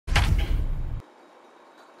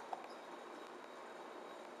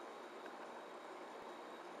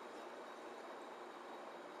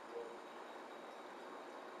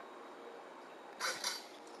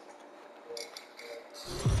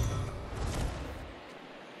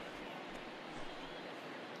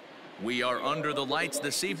We are under the lights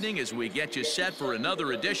this evening as we get you set for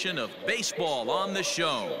another edition of Baseball on the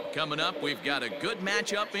Show. Coming up, we've got a good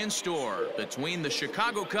matchup in store between the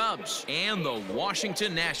Chicago Cubs and the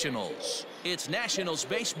Washington Nationals. It's Nationals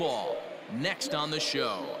baseball next on the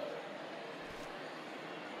show.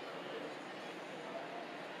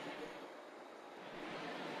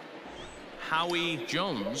 Howie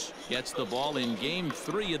Jones gets the ball in Game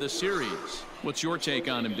 3 of the series. What's your take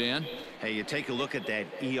on him, Dan? Hey, you take a look at that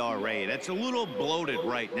ERA. That's a little bloated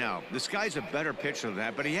right now. This guy's a better pitcher than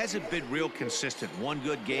that, but he hasn't been real consistent. One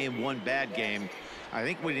good game, one bad game. I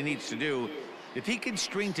think what he needs to do, if he can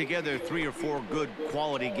string together 3 or 4 good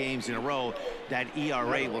quality games in a row, that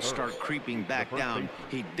ERA will start creeping back down.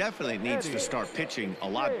 He definitely needs to start pitching a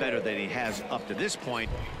lot better than he has up to this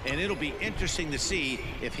point, and it'll be interesting to see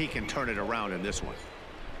if he can turn it around in this one.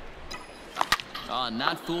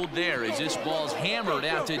 Not fooled there as this ball's hammered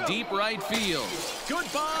out to deep right field.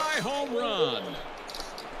 Goodbye, home run.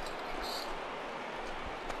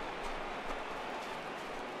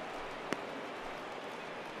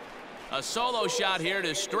 A solo shot here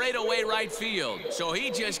to straightaway right field. So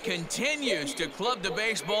he just continues to club the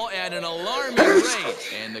baseball at an alarming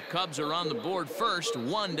rate. And the Cubs are on the board first,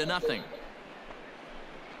 1-0.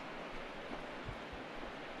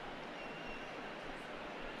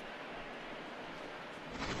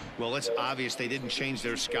 Well, it's obvious they didn't change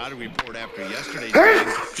their scouting report after yesterday's game.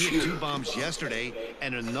 He had 2 bombs yesterday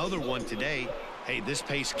and another one today. Hey, this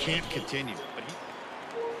pace can't continue.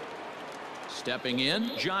 Stepping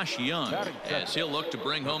in, Josh Young, as he'll look to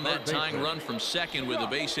bring home that tying run from second with a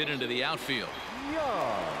base hit into the outfield.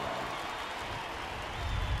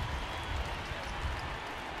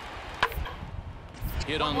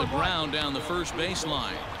 Hit on the ground down the first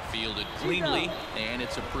baseline. Fielded cleanly, and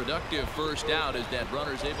it's a productive first out as that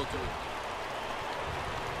runner's able to.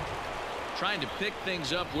 Trying to pick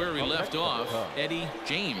things up where he left off, Eddie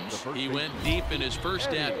James. He went deep in his first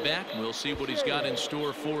at-bat. We'll see what he's got in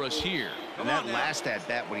store for us here. And that last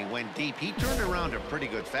at-bat when he went deep, he turned around a pretty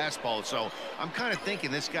good fastball. So I'm kind of thinking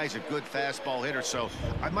this guy's a good fastball hitter. So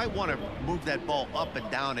I might want to move that ball up and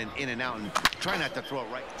down and in and out and try not to throw it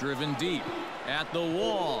right. Driven deep at the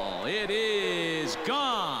wall. It is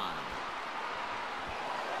gone.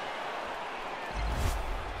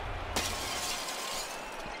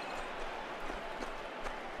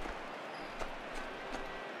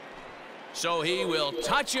 So he will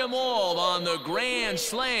touch them all on the grand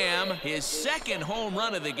slam, his second home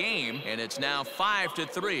run of the game, and it's now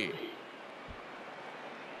 5-3.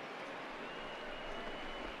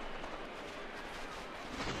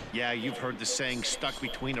 Yeah, you've heard the saying, stuck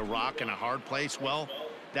between a rock and a hard place. Well,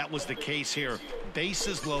 that was the case here.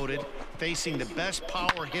 Bases loaded, facing the best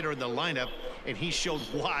power hitter in the lineup, and he showed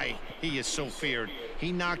why he is so feared.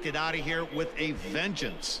 He knocked it out of here with a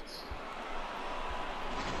vengeance.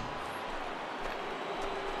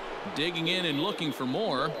 Digging in and looking for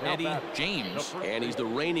more, Eddie James. And he's the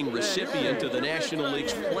reigning recipient of the National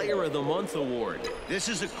League's Player of the Month award. This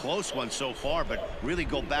is a close one so far, but really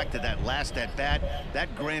go back to that last at-bat.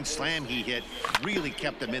 That grand slam he hit really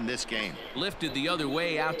kept him in this game. Lifted the other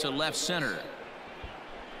way out to left center.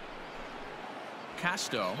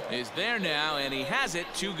 Castro is there now, and he has it,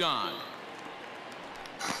 2 gone.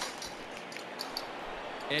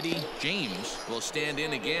 Eddie James will stand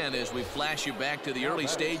in again as we flash you back to the early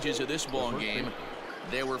stages of this ball game.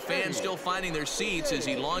 There were fans still finding their seats as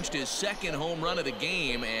he launched his second home run of the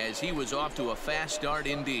game, as he was off to a fast start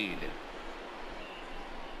indeed.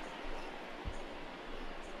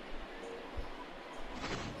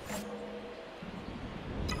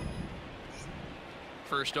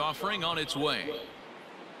 First offering on its way.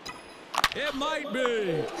 It might be.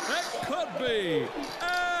 It could be.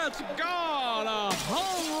 It's gone. A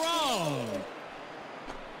home run.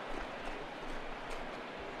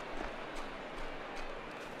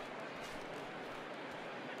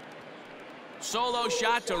 Solo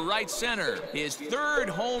shot to right center. His 3rd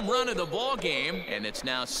home run of the ball game, and it's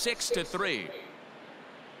now 6-3.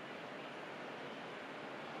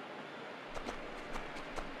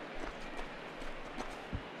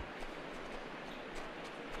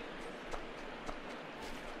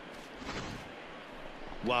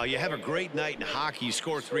 Wow, you have a great night in hockey. You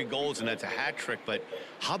score 3 goals, and that's a hat trick. But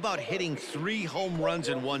how about hitting 3 home runs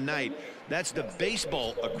in one night? That's the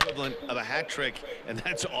baseball equivalent of a hat trick, and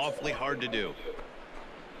that's awfully hard to do.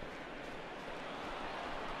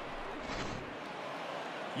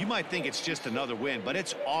 You might think it's just another win, but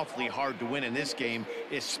it's awfully hard to win in this game,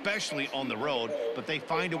 especially on the road. But they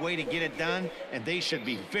find a way to get it done, and they should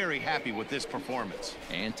be very happy with this performance.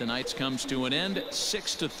 And tonight's comes to an end,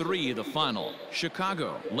 6-3 the final.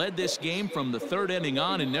 Chicago led this game from the third inning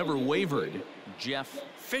on and never wavered. Jeff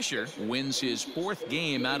Fisher wins his 4th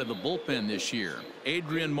game out of the bullpen this year.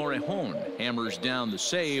 Adrian Morejon hammers down the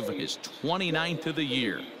save, his 29th of the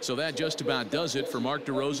year. So that just about does it for Mark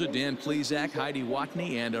DeRosa, Dan Plesac, Heidi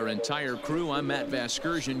Watney, and our entire crew. I'm Matt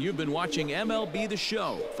Vasgersian. You've been watching MLB The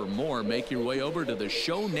Show. For more, make your way over to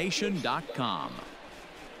theshownation.com.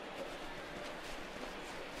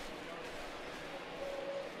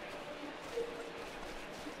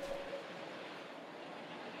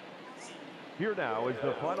 Here now is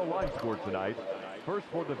the final line score tonight. First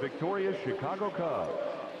for the victorious Chicago Cubs.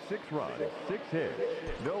 6 runs, 6 hits,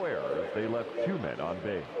 no errors. They left 2 men on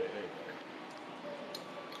base.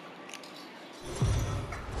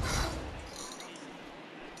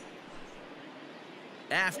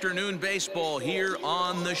 Afternoon baseball here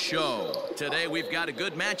on the show. Today we've got a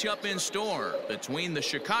good matchup in store between the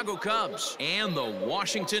Chicago Cubs and the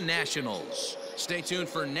Washington Nationals. Stay tuned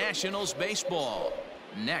for Nationals baseball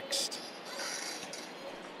next.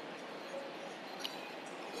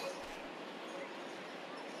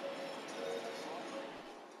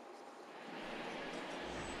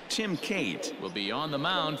 Tim Cate will be on the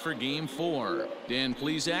mound for Game 4. Dan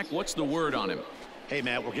Plesac, what's the word on him? Hey,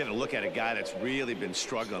 Matt, we're getting a look at a guy that's really been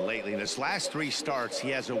struggling lately. In his last 3 starts, he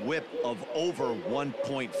has a whip of over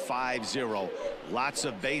 1.50. Lots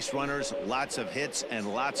of base runners, lots of hits,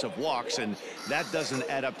 and lots of walks, and that doesn't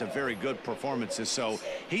add up to very good performances. So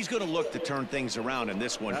he's going to look to turn things around in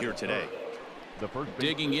this one here today.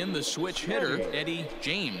 Digging in the switch hitter, Eddie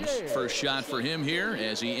James. First shot for him here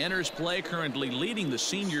as he enters play, currently leading the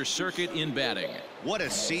senior circuit in batting. What a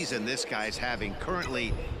season this guy's having.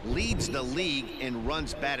 Currently leads the league in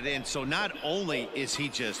runs batted in. So not only is he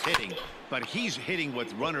just hitting, but he's hitting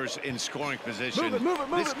with runners in scoring position. Move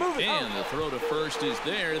it. And the throw to first is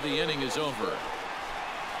there. The inning is over.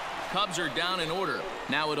 Cubs are down in order.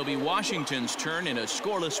 Now it'll be Washington's turn in a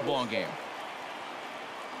scoreless ball game.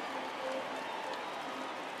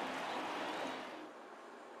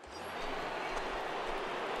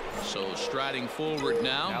 So striding forward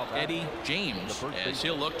now, Eddie James, as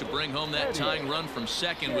he'll look to bring home that tying run from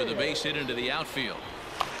second with a base hit into the outfield.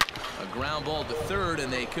 A ground ball to third,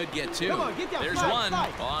 and they could get 2. There's one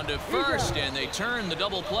on to first, and they turn the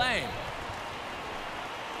double play.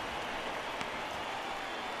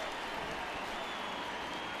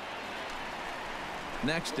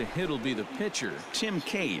 Next to hit will be the pitcher, Tim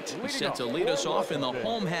Cate, who's set to lead us off in the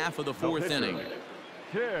home half of the 4th inning.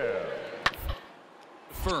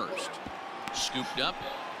 First, scooped up,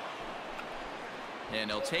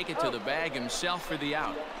 and he'll take it to the bag himself for the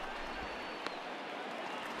out.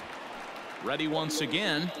 Ready once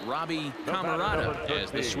again, Robbie Camarada,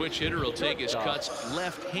 as the switch hitter will take his cuts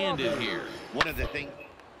left-handed here. One of the things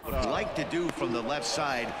I would like to do from the left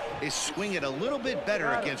side is swing it a little bit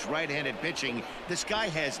better against right-handed pitching. This guy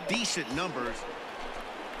has decent numbers.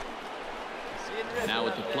 Now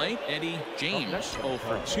at the plate, Eddie James, 0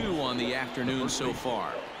 for 2 on the afternoon so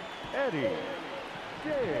far. Eddie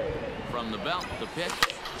James. From the belt, the pitch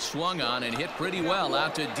swung on and hit pretty well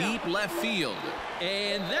out to deep left field.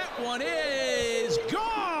 And that one is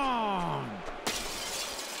gone.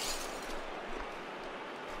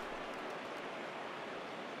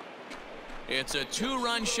 It's a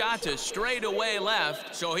 2-run shot to straightaway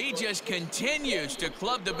left, so he just continues to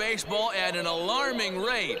club the baseball at an alarming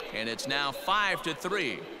rate, and it's now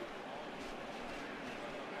 5-3.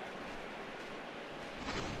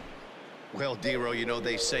 Well, Dero, you know,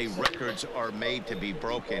 they say records are made to be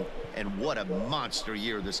broken, and what a monster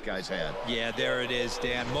year this guy's had. Yeah, there it is,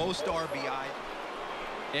 Dan. Most RBI.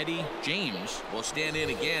 Eddie James will stand in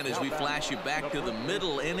again as we flash you back to the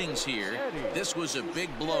middle innings here. This was a big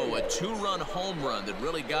blow, a 2-run home run that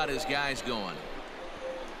really got his guys going.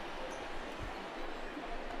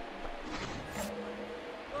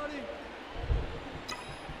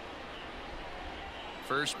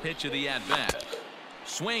 First pitch of the at-bat.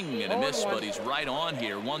 Swing and a miss, but he's right on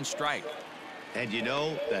here. 1 strike. And you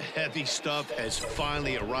know, the heavy stuff has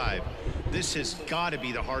finally arrived. This has got to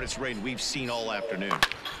be the hardest rain we've seen all afternoon.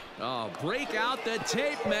 Oh, break out the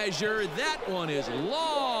tape measure. That one is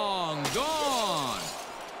long gone.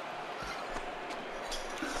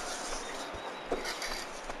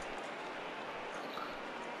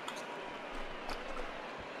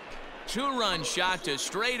 Two-run shot to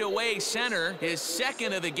straightaway center, his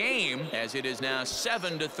second of the game, as it is now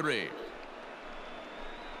 7-3.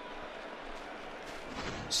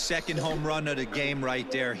 second home run of the game right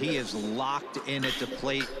there. He is locked in at the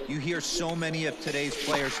plate. You hear so many of today's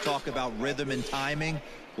players talk about rhythm and timing.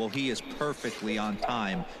 Well, he is perfectly on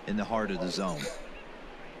time in the heart of the zone.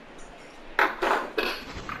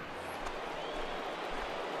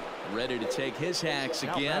 Ready to take his hacks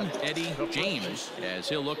again, Eddie James, as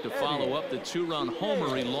he'll look to follow up the two-run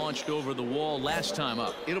homer he launched over the wall last time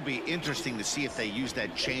up. It'll be interesting to see if they use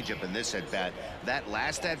that changeup in this at-bat. That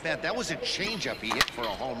last at-bat, that was a changeup he hit for a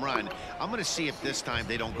home run. I'm going to see if this time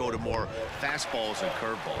they don't go to more fastballs and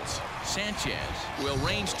curveballs. Sanchez will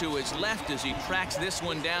range to his left as he tracks this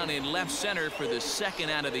one down in left center for the second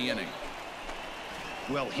out of the inning.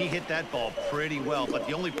 Well, he hit that ball pretty well, but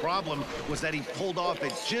the only problem was that he pulled off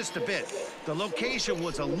it just a bit. The location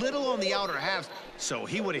was a little on the outer half, so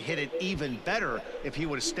he would have hit it even better if he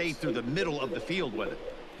would have stayed through the middle of the field with it.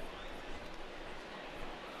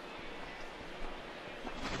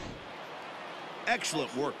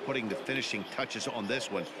 Excellent work putting the finishing touches on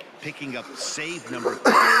this one, picking up save number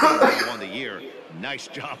 30 on the year. Nice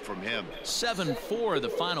job from him. 7-4 the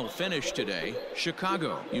final finish today.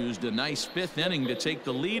 Chicago used a nice fifth inning to take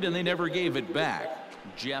the lead, and they never gave it back.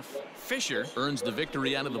 Jeff Fisher earns the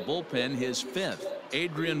victory out of the bullpen, his fifth.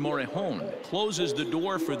 Adrian Morejon closes the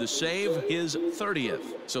door for the save, his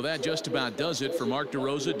 30th. So that just about does it for Mark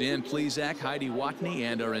DeRosa, Dan Plesac, Heidi Watney,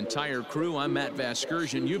 and our entire crew. I'm Matt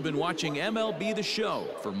Vasgersian. You've been watching MLB The Show.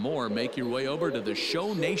 For more, make your way over to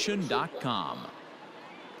theshownation.com.